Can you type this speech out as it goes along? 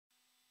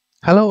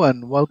Hello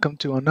and welcome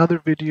to another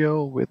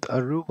video with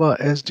Aruba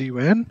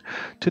SDWAN.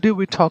 Today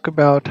we talk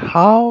about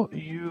how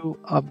you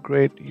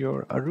upgrade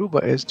your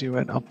Aruba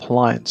SDWAN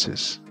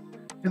appliances.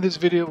 In this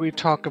video we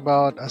talk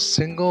about a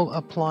single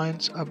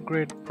appliance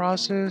upgrade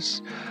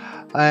process,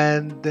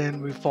 and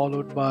then we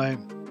followed by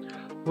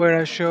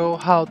where I show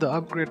how the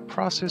upgrade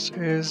process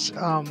is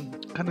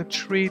kind of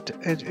treat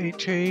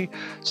HA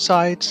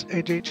sites,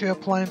 HA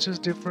appliances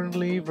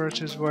differently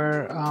versus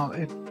where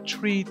it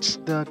treats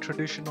the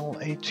traditional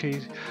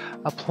HA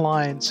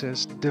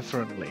appliances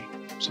differently.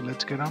 So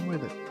let's get on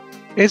with it.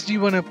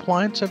 SD1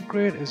 appliance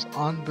upgrade is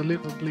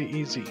unbelievably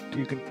easy.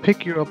 You can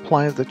pick your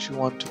appliance that you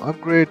want to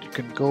upgrade. You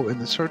can go in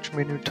the search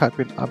menu, type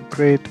in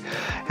upgrade,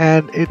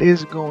 and it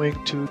is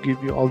going to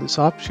give you all these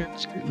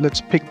options.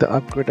 Let's pick the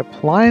upgrade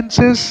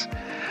appliances.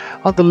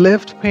 On the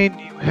left pane,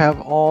 you have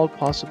all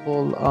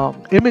possible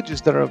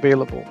images that are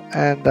available,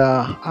 and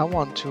I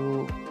want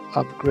to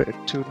upgrade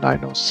to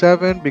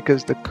 907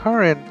 because the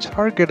current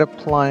target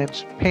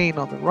appliance pane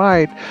on the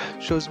right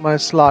shows my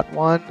slot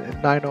 1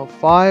 in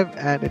 905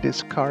 and it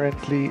is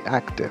currently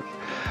active.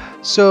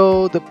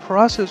 So the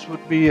process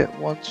would be,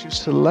 once you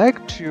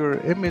select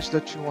your image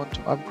that you want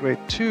to upgrade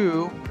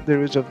to,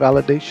 there is a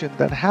validation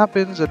that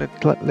happens and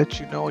it lets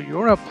you know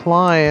your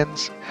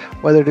appliance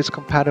whether it is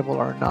compatible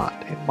or not.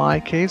 In my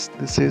case,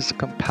 this is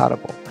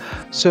compatible.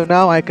 So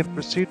now I can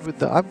proceed with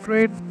the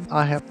upgrade.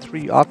 I have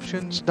three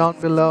options down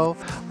below.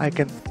 I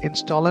can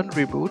install and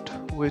reboot,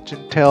 which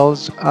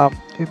entails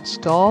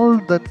install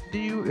the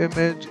new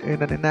image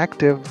in an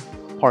inactive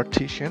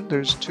partition.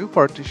 There's two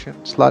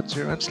partitions, slot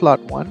 0 and slot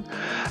 1,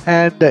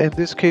 and in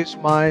this case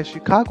my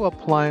Chicago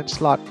appliance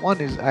slot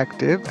 1 is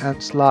active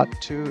and slot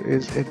 2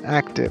 is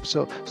inactive.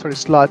 So sorry,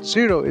 slot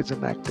 0 is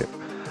inactive.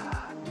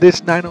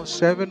 This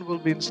 907 will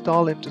be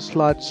installed into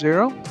slot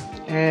 0,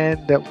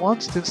 and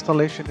once the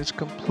installation is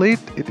complete,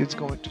 it is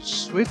going to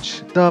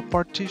switch the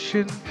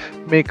partition,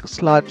 make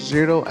slot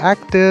 0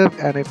 active,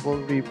 and it will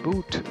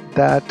reboot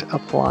that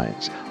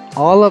appliance.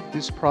 All of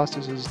this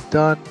process is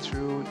done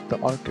through the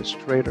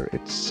orchestrator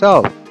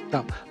itself.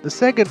 Now, the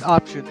second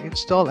option,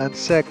 install and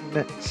set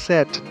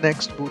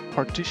next boot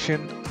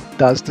partition,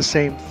 does the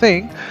same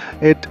thing.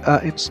 It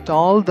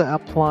installed the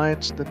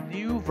appliance, the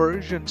new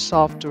version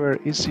software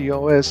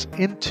ECOS,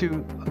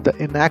 into the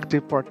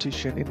inactive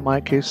partition, in my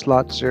case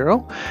slot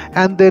 0,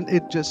 and then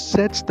it just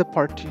sets the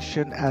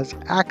partition as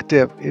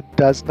active. It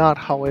does not,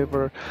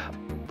 however,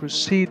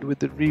 proceed with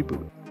the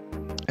reboot.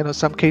 In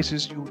some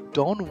cases you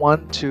don't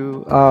want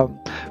to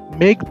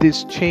make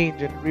this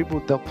change and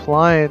reboot the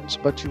appliance,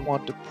 but you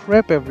want to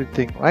prep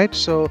everything, right?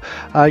 So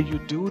you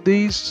do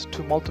these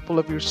to multiple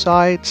of your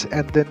sites,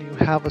 and then you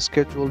have a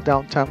scheduled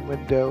downtime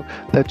window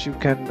that you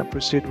can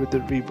proceed with the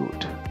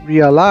reboot.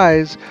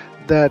 Realize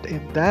that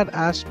in that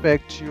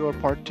aspect your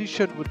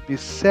partition would be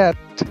set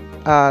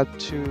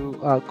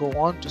to go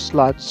on to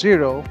slot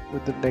 0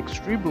 with the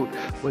next reboot,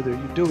 whether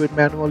you do it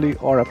manually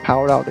or a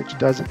power outage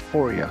does it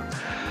for you.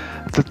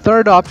 The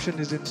third option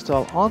is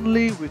install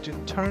only, which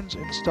in turn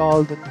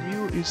install the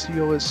new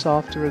ECOS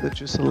software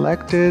that you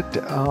selected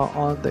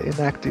on the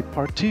inactive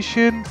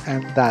partition,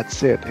 and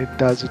that's it. It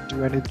doesn't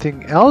do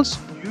anything else.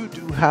 You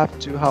do have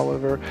to,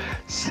 however,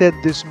 set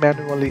this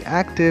manually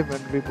active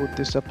and reboot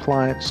this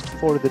appliance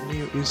for the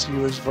new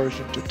ECOS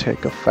version to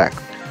take effect.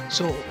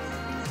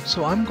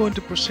 So I'm going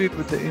to proceed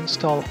with the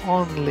install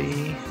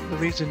only. The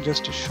reason,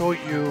 just to show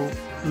you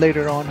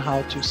later on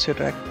how to set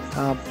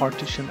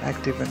partition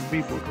active and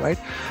reboot, right?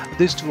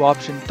 These two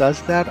options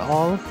does that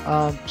all.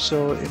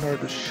 So in order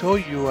to show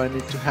you, I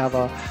need to have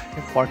a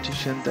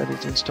partition that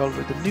is installed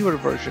with the newer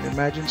version.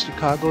 Imagine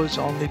Chicago's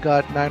only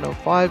got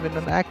 905 in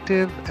an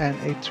active and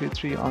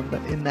 833 on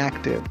the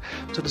inactive.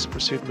 So let's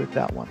proceed with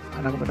that one,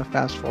 and I'm going to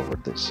fast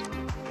forward this.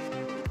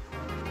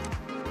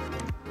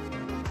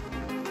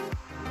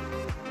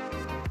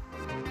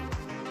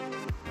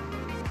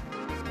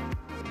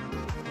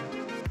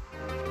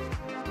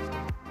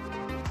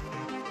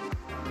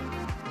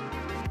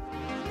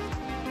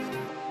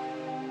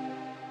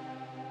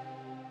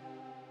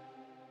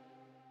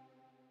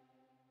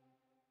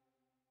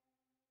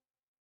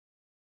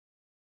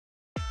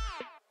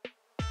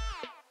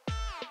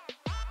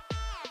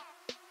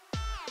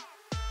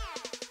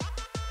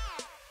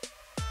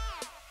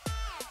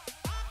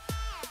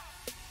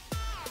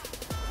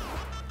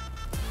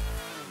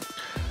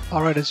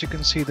 Alright, as you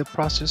can see, the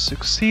process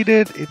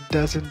succeeded. It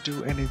doesn't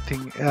do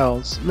anything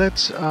else.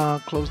 Let's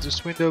close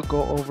this window,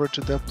 go over to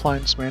the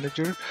appliance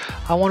manager.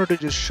 I wanted to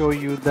just show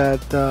you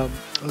that the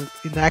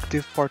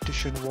inactive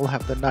partition will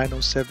have the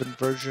 907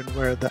 version,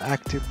 where the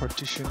active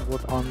partition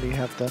would only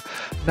have the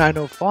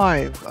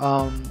 905.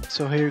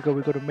 So here you go,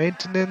 we go to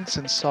maintenance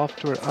and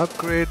software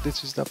upgrade.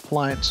 This is the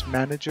appliance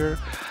manager.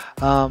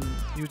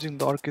 Using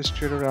the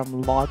orchestrator,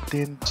 I'm logged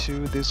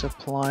into this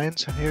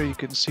appliance, and here you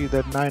can see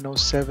that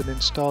 907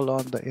 installed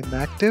on the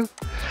inactive,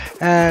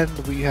 and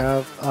we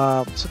have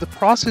so the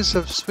process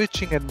of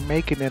switching and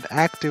making it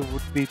active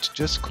would be to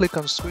just click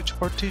on switch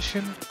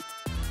partition,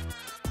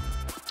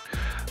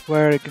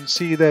 where you can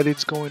see that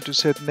it's going to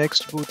set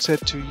next boot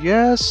set to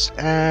yes,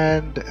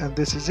 and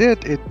this is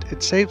it.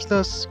 It saves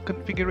this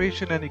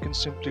configuration, and you can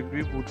simply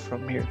reboot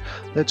from here.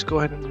 Let's go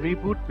ahead and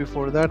reboot.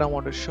 Before that, I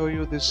want to show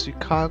you this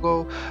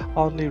Chicago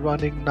only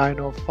running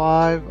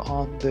 905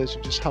 on this.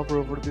 You just hover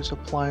over this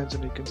appliance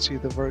and you can see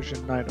the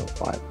version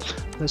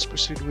 905. Let's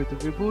proceed with the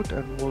reboot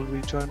and we'll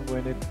rejoin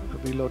when it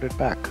reloaded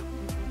back.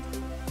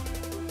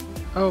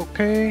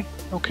 Okay,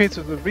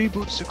 so the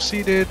reboot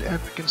succeeded,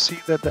 and we can see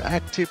that the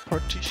active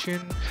partition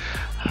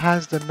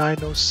has the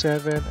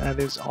 907 and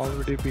is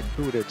already been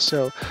booted.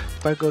 So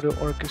if I go to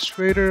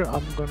orchestrator,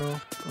 I'm gonna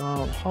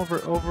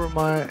hover over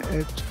my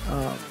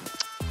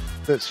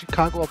the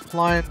Chicago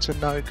appliance,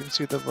 and now you can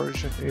see the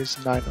version is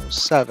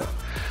 907.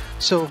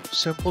 So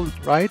simple,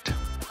 right?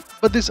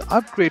 But this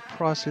upgrade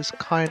process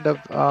kind of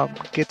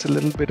gets a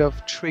little bit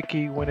of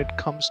tricky when it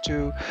comes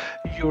to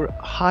your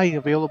high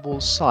available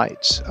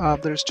sites.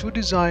 There's two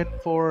designed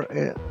for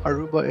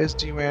Aruba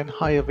SD-WAN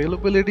high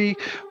availability.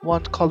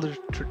 One called the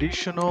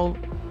traditional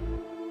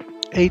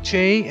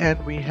HA,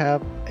 and we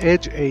have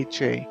Edge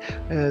HA.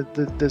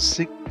 The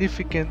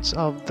significance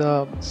of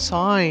the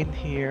sign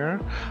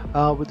here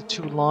with the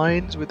two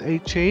lines with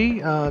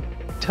HA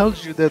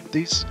tells you that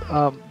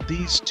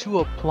these two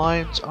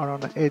appliances are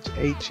on an Edge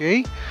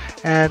HA,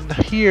 and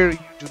here you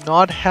do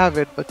not have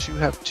it, but you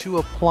have two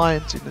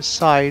appliances in a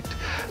site.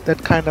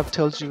 That kind of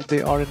tells you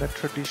they are in a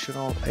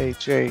traditional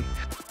HA.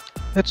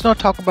 Let's not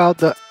talk about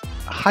the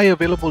high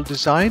available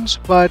designs,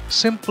 but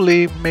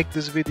simply make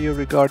this video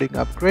regarding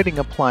upgrading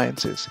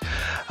appliances.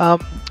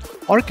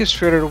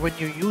 Orchestrator, when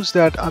you use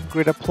that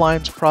upgrade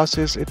appliance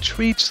process, it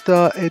treats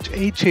the Edge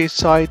HA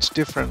sites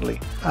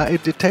differently.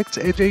 It detects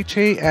Edge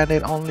HA and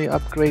it only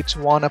upgrades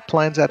one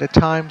appliance at a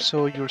time,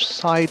 so your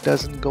site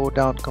doesn't go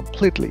down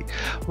completely.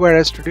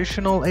 Whereas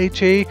traditional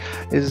HA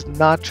is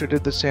not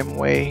treated the same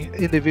way.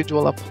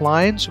 Individual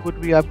appliance would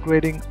be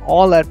upgrading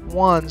all at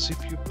once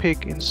if you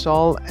pick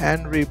install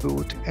and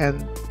reboot,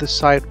 and the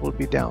site will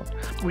be down.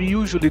 We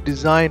usually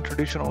design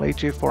traditional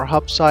HA for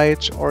hub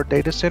sites or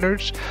data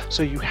centers,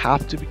 so you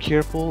have to be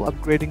careful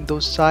upgrading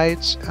those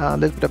sites. A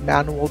little bit of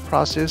manual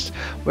process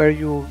where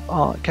you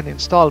can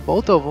install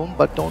both of them,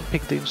 but don't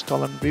pick the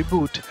install and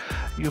reboot.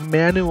 You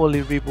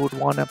manually reboot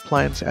one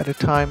appliance at a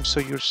time so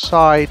your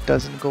site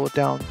doesn't go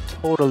down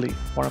totally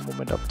for a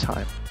moment of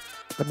time.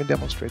 Let me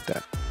demonstrate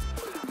that.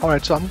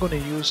 Alright, so I'm going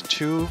to use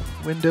two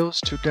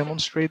windows to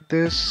demonstrate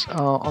this.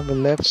 On the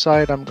left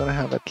side, I'm going to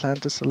have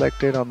Atlanta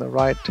selected. On the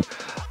right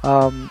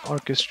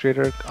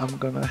orchestrator, I'm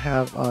going to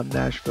have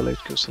Nashville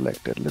HQ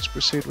selected. Let's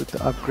proceed with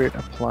the upgrade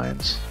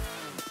appliance.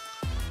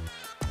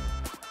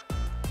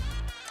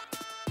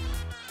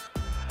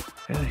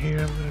 And here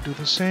I'm going to do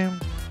the same.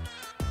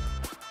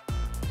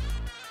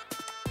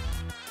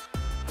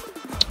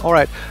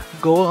 Alright,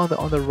 go on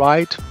the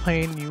right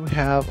pane. You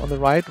have on the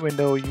right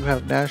window you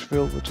have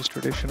Nashville, which is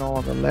traditional.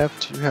 On the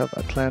left you have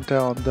Atlanta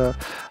on the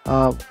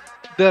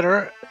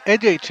better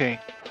Edge HA.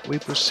 We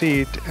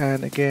proceed,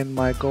 and again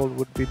my goal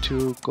would be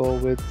to go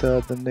with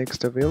the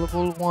next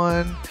available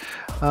one.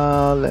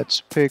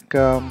 Let's pick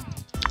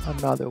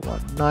another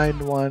one,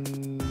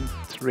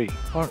 913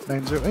 or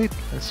 908.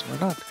 Yes, why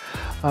not?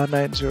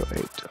 908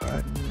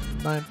 or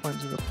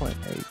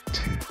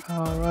 9.0.8.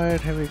 All right,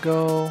 here we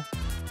go.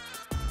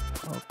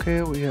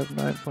 Okay, we have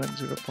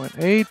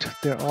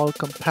 9.0.8. They're all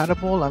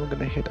compatible. I'm going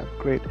to hit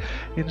upgrade.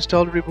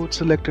 Install reboot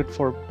selected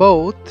for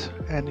both,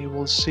 and you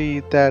will see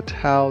that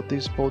how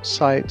these both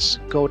sites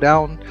go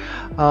down.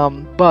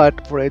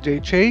 But for Edge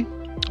HA,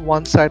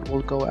 one site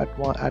will go at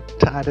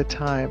a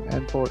time,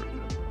 and for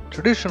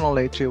traditional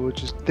HA,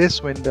 which is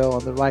this window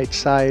on the right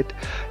side,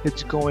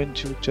 it's going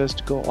to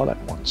just go all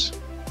at once.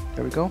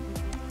 There we go.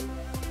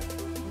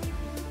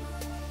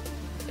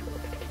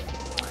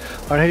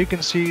 Alright, here you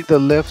can see the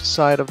left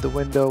side of the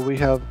window. We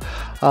have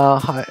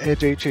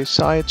Edge HA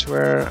sites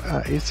where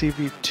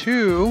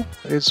ACV2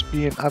 is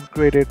being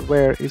upgraded,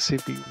 where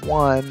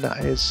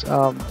ACV1 is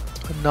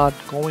not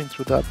going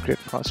through the upgrade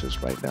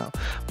process right now.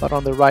 But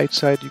on the right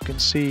side, you can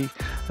see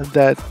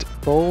that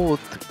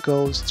both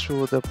goes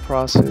through the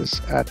process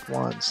at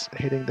once,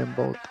 hitting them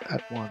both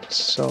at once.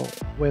 So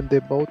when they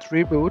both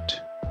reboot,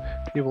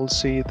 you will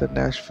see the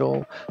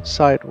Nashville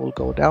site will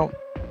go down.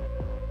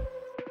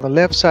 On the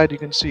left side, you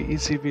can see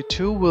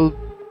ECV2 will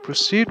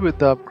proceed with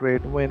the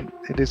upgrade when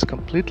it is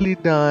completely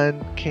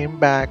done, came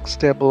back,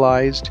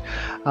 stabilized,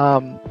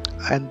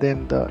 and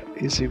then the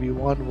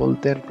ECV1 will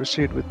then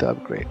proceed with the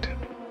upgrade.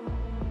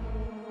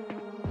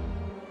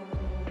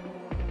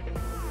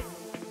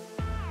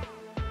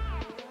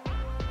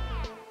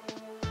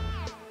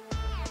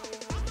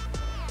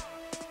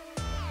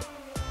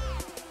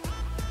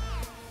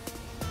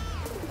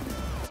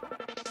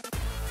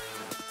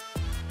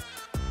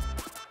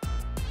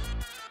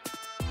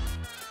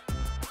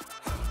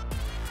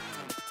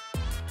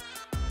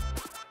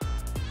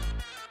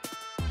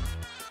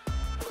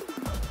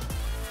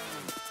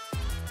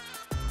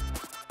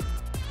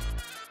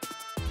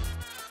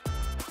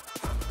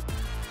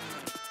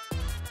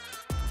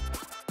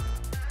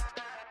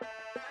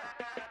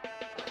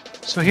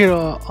 So here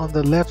on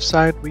the left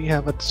side, we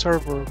have a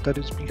server that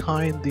is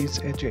behind these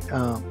Edge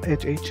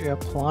HA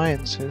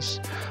appliances.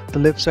 The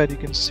left side, you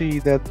can see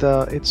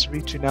that it's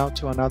reaching out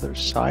to another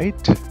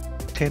site,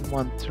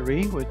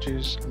 1013, which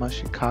is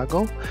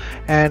Chicago.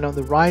 And on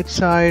the right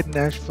side,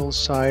 Nashville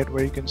side,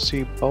 where you can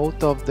see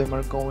both of them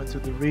are going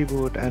through the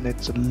reboot, and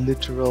it's a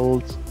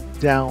literal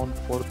down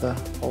for the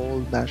whole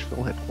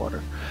Nashville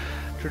headquarters.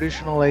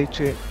 Traditional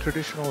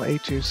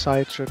HA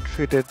sites are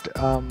treated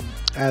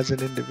as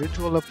an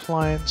individual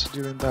appliance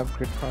during the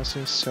upgrade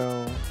process,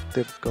 so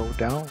they go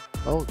down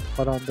both.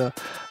 But on the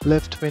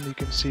left pane, you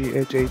can see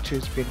Edge HA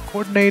is being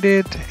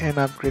coordinated and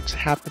upgrades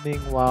happening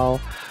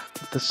while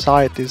the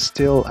site is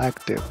still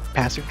active,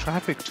 passing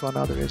traffic to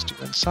another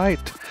SD-WAN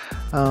site.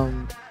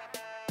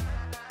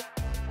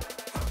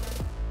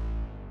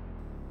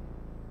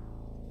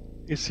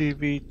 You see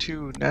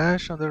V2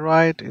 Nash on the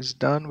right is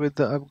done with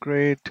the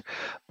upgrade,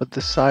 but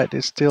the site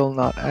is still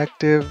not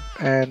active,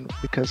 and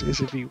because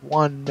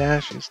ECV1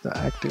 Nash is the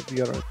active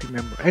VRRP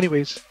member.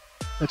 Anyways,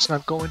 let's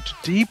not go into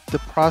deep the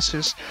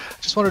process.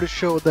 Just wanted to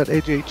show that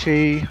Edge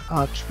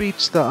HA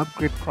treats the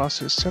upgrade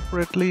process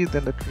separately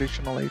than the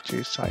traditional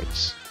HA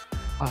sites.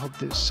 I hope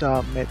this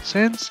made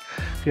sense.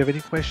 If you have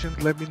any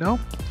questions, let me know.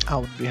 I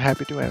would be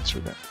happy to answer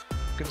them.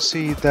 You can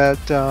see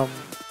that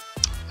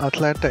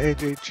Atlanta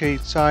Edge HA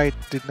site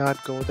did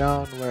not go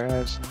down,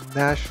 whereas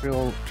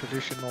Nashville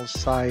traditional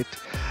site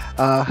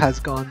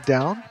has gone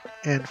down,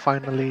 and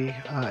finally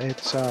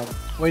it's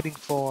waiting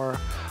for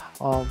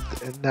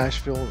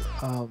Nashville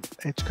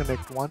Edge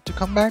Connect 1 to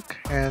come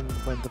back, and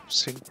when the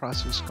sync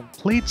process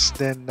completes,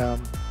 then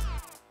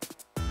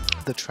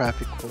the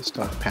traffic will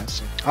start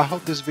passing. I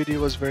hope this video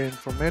was very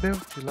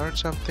informative. If you learned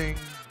something,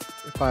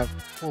 if I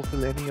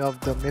fulfill any of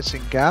the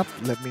missing gap,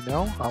 let me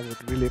know. I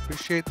would really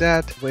appreciate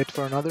that. Wait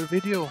for another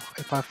video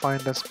if I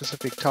find a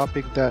specific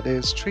topic that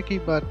is tricky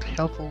but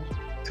helpful,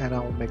 and I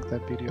will make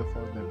that video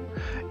for them.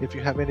 If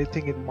you have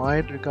anything in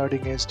mind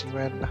regarding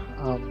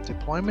SD-WAN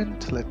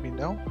deployment, let me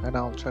know and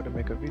I'll try to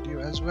make a video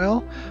as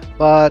well.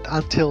 But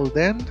until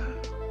then,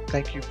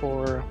 thank you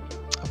for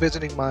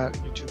visiting my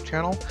YouTube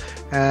channel,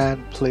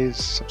 and please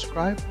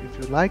subscribe if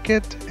you like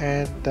it,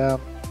 and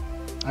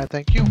I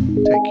thank you.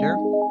 Take care.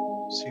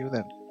 See you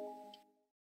then.